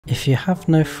If you have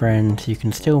no friends, you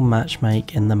can still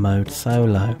matchmake in the mode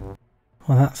solo.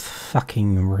 Well, that's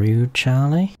fucking rude,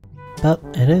 Charlie. But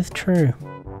it is true.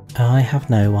 I have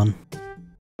no one.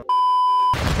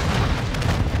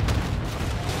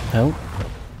 Oh.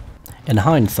 In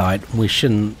hindsight, we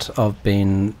shouldn't have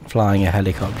been flying a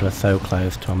helicopter so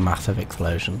close to a massive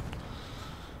explosion.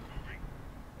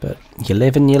 But you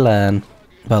live and you learn.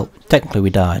 Well, technically we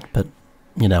died, but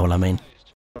you know what I mean.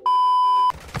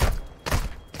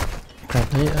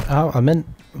 Oh, I'm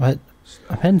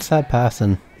in third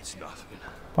person.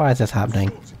 Why is this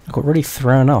happening? I got really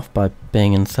thrown off by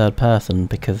being in third person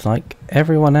because, like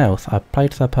everyone else, I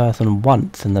played third person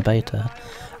once in the beta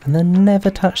and then never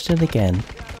touched it again.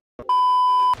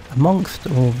 Amongst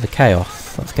all the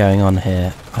chaos that's going on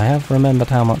here, I have remembered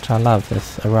how much I love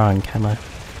this Orion camo.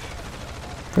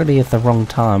 Really is the wrong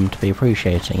time to be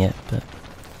appreciating it, but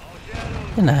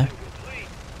you know,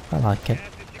 I like it.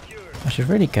 I should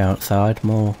really go outside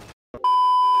more.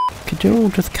 Could you all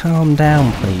just calm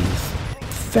down, please?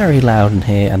 It's very loud in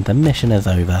here and the mission is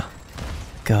over.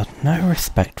 God, no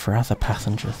respect for other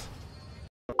passengers.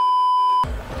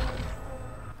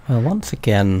 Well, once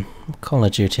again, Call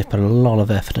of Duty have put a lot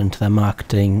of effort into their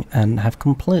marketing and have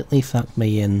completely sucked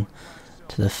me in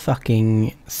to the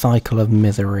fucking cycle of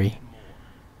misery.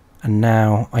 And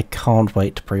now I can't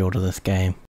wait to pre-order this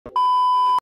game.